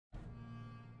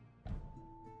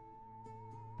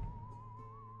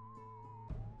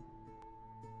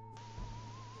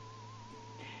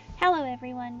Hello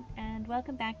everyone, and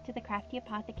welcome back to the Crafty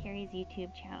Apothecary's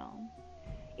YouTube channel.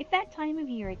 It's that time of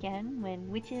year again when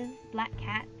witches, black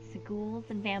cats, ghouls,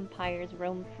 and vampires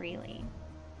roam freely.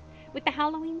 With the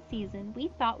Halloween season, we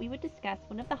thought we would discuss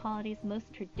one of the holiday's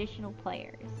most traditional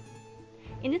players.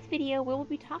 In this video, we will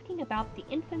be talking about the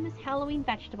infamous Halloween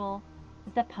vegetable,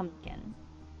 the pumpkin.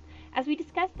 As we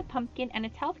discuss the pumpkin and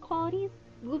its health qualities,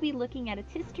 we will be looking at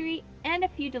its history and a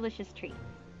few delicious treats.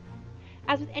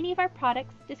 As with any of our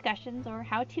products, discussions, or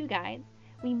how-to guides,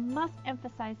 we must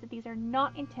emphasize that these are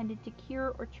not intended to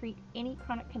cure or treat any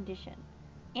chronic condition,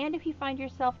 and if you find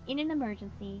yourself in an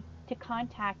emergency, to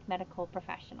contact medical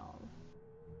professionals.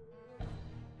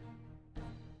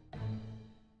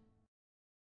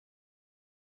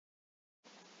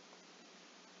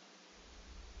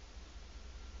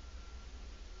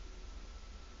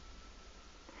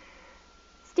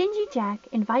 Stingy Jack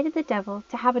invited the devil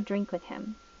to have a drink with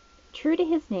him. True to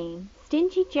his name,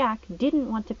 Stingy Jack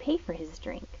didn't want to pay for his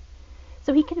drink,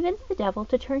 so he convinced the devil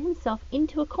to turn himself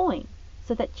into a coin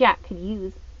so that Jack could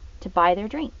use to buy their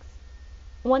drinks.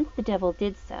 Once the devil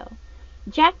did so,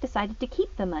 Jack decided to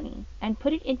keep the money and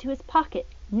put it into his pocket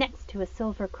next to a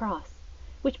silver cross,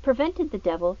 which prevented the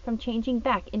devil from changing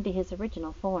back into his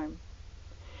original form.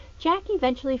 Jack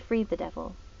eventually freed the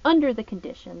devil, under the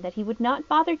condition that he would not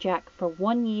bother Jack for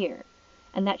 1 year,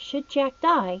 and that should Jack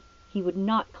die, he would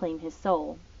not claim his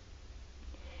soul.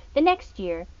 The next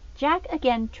year, Jack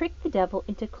again tricked the devil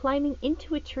into climbing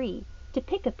into a tree to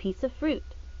pick a piece of fruit.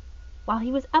 While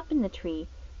he was up in the tree,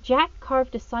 Jack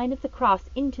carved a sign of the cross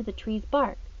into the tree's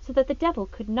bark so that the devil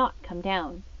could not come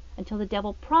down, until the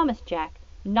devil promised Jack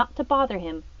not to bother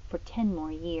him for 10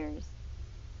 more years.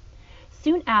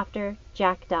 Soon after,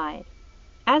 Jack died.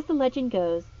 As the legend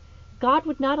goes, God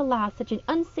would not allow such an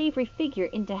unsavory figure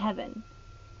into heaven.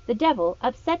 The devil,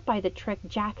 upset by the trick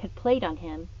Jack had played on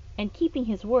him, and keeping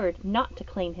his word not to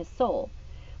claim his soul,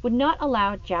 would not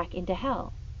allow Jack into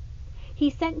hell.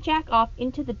 He sent Jack off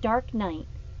into the dark night,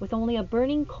 with only a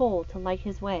burning coal to light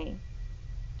his way.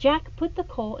 Jack put the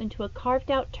coal into a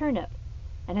carved-out turnip,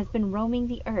 and has been roaming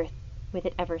the earth with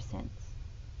it ever since.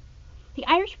 The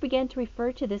Irish began to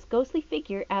refer to this ghostly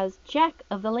figure as Jack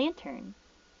of the Lantern,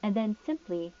 and then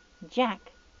simply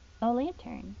Jack o'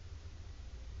 Lantern.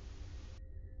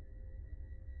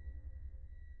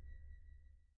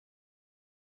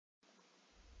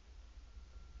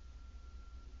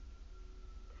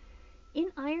 In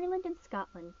Ireland and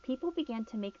Scotland, people began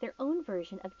to make their own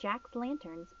version of Jack's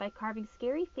lanterns by carving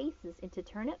scary faces into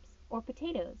turnips or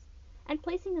potatoes, and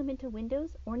placing them into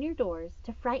windows or near doors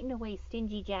to frighten away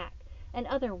Stingy Jack and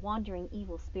other wandering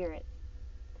evil spirits.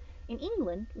 In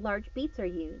England, large beets are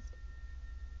used.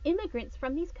 Immigrants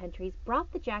from these countries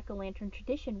brought the jack-o'-lantern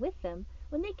tradition with them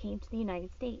when they came to the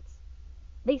United States.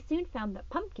 They soon found that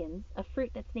pumpkins, a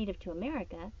fruit that's native to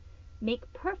America,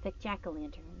 make perfect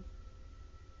jack-o'-lanterns.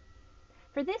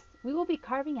 For this, we will be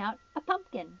carving out a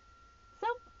pumpkin. So,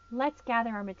 let's gather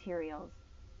our materials.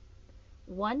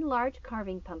 1 large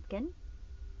carving pumpkin,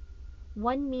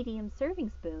 1 medium serving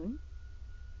spoon,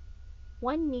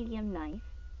 1 medium knife,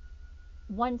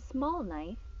 1 small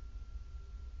knife,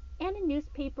 and a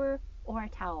newspaper or a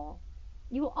towel.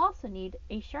 You will also need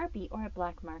a Sharpie or a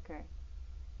black marker.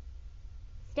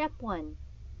 Step 1.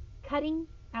 Cutting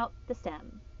out the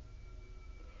stem.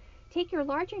 Take your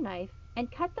larger knife and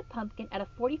cut the pumpkin at a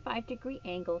 45-degree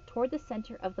angle toward the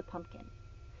center of the pumpkin.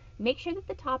 Make sure that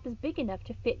the top is big enough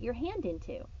to fit your hand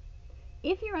into.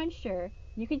 If you're unsure,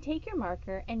 you can take your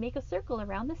marker and make a circle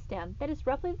around the stem that is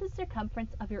roughly the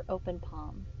circumference of your open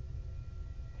palm.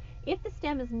 If the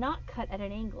stem is not cut at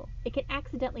an angle, it can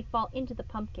accidentally fall into the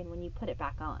pumpkin when you put it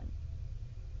back on.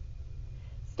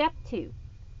 Step 2.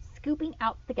 Scooping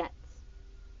out the guts.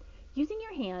 Using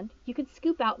your hand, you can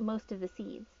scoop out most of the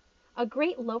seeds. A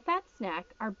great low-fat snack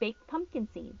are baked pumpkin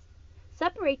seeds.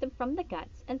 Separate them from the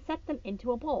guts and set them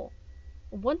into a bowl.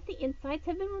 Once the insides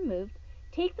have been removed,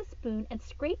 take the spoon and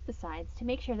scrape the sides to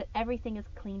make sure that everything is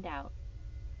cleaned out.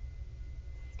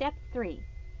 Step 3.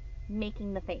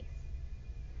 Making the face.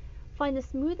 Find the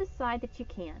smoothest side that you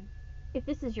can, if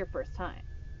this is your first time.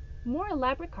 More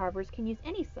elaborate carvers can use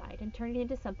any side and turn it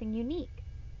into something unique.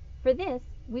 For this,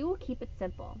 we will keep it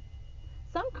simple.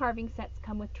 Some carving sets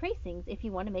come with tracings if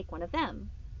you want to make one of them.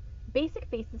 Basic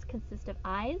faces consist of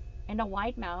eyes and a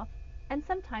wide mouth, and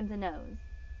sometimes a nose.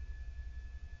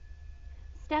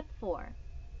 Step 4.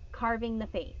 Carving the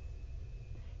face.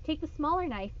 Take the smaller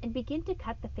knife and begin to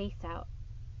cut the face out.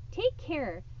 Take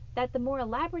care that the more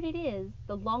elaborate it is,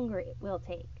 the longer it will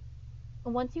take.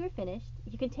 Once you are finished,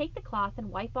 you can take the cloth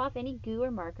and wipe off any glue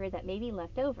or marker that may be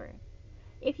left over.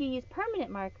 If you use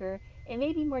permanent marker, it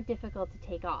may be more difficult to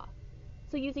take off.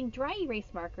 so using dry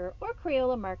erase marker or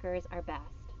Crayola markers are best.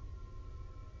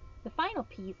 The final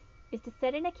piece is to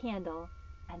set in a candle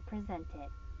and present it.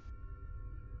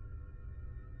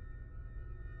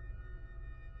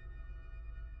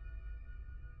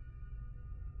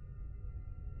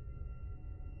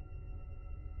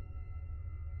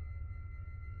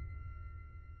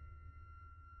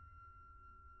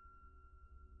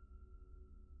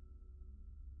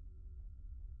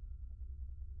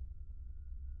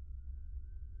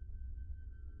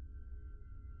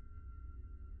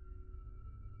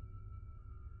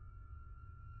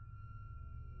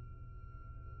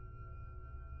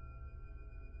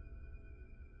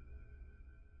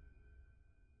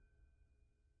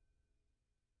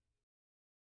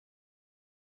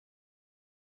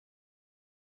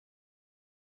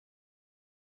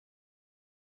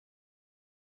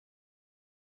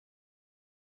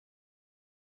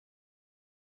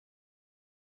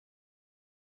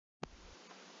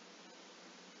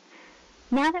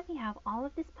 Now that we have all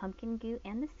of this pumpkin goo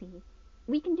and the seeds,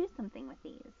 we can do something with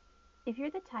these. If you're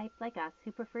the type like us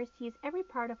who prefers to use every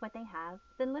part of what they have,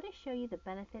 then let us show you the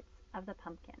benefits of the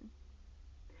pumpkin.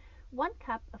 1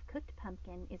 cup of cooked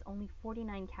pumpkin is only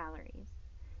 49 calories.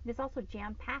 It is also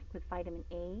jam-packed with vitamin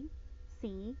A,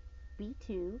 C,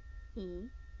 B2, E,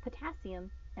 potassium,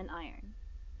 and iron.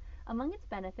 Among its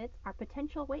benefits are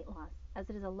potential weight loss, as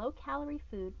it is a low-calorie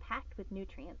food packed with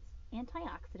nutrients,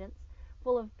 antioxidants,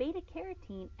 full of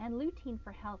beta-carotene and lutein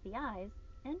for healthy eyes,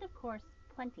 and of course,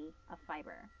 plenty of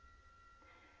fiber.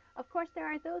 Of course, there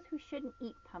are those who shouldn't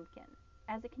eat pumpkin,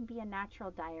 as it can be a natural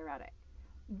diuretic.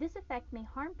 This effect may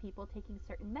harm people taking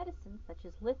certain medicines such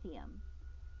as lithium.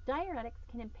 Diuretics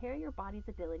can impair your body's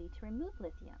ability to remove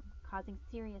lithium, causing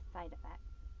serious side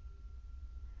effects.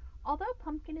 Although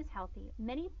pumpkin is healthy,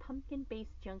 many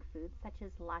pumpkin-based junk foods such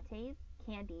as lattes,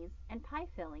 candies, and pie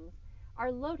fillings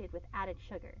are loaded with added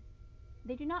sugar.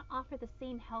 They do not offer the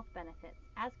same health benefits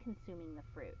as consuming the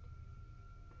fruit.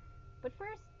 But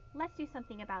first, let's do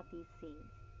something about these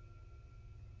seeds.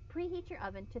 Preheat your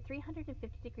oven to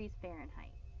 350 degrees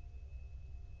Fahrenheit.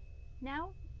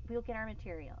 Now, we'll get our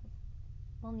materials.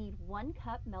 We'll need 1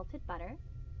 cup melted butter,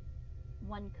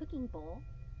 1 cooking bowl,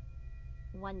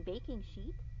 1 baking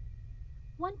sheet,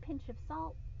 1 pinch of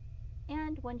salt,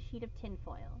 and 1 sheet of tin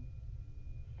foil.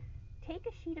 Take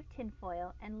a sheet of tin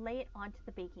foil and lay it onto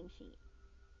the baking sheet.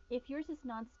 If yours is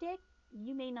non-stick,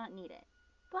 you may not need it,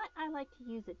 but I like to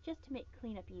use it just to make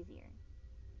cleanup easier.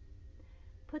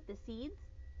 Put the seeds,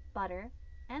 butter,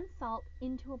 and salt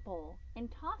into a bowl and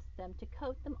toss them to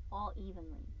coat them all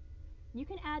evenly. You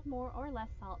can add more or less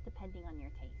salt depending on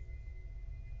your tastes.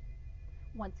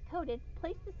 Once coated,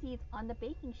 place the seeds on the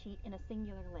baking sheet in a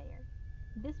singular layer.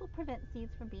 This will prevent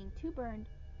seeds from being too burned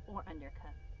or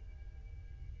undercooked.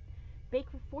 Bake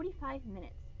for 45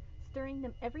 minutes, stirring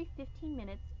them every 15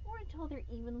 minutes or until they're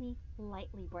evenly,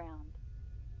 lightly browned.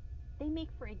 They make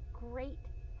for a great,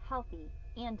 healthy,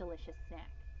 and delicious snack.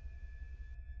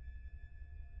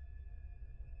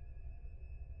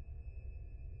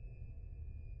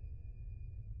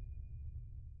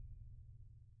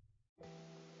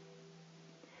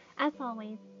 As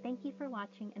always, thank you for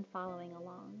watching and following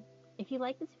along. If you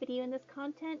like this video and this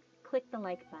content, click the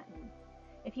like button.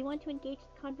 If you want to engage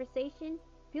the conversation,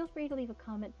 feel free to leave a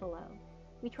comment below.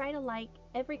 We try to like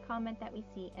every comment that we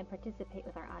see and participate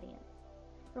with our audience.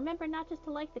 Remember not just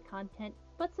to like the content,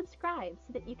 but subscribe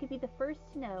so that you can be the first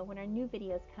to know when our new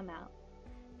videos come out.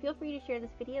 Feel free to share this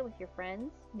video with your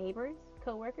friends, neighbors,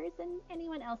 coworkers, and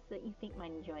anyone else that you think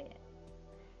might enjoy it.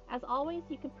 As always,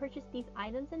 you can purchase these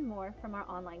items and more from our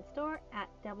online store at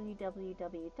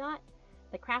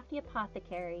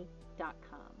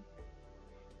www.thecraftyapothecary.com.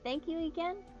 Thank you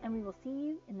again, and we will see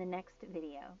you in the next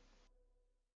video.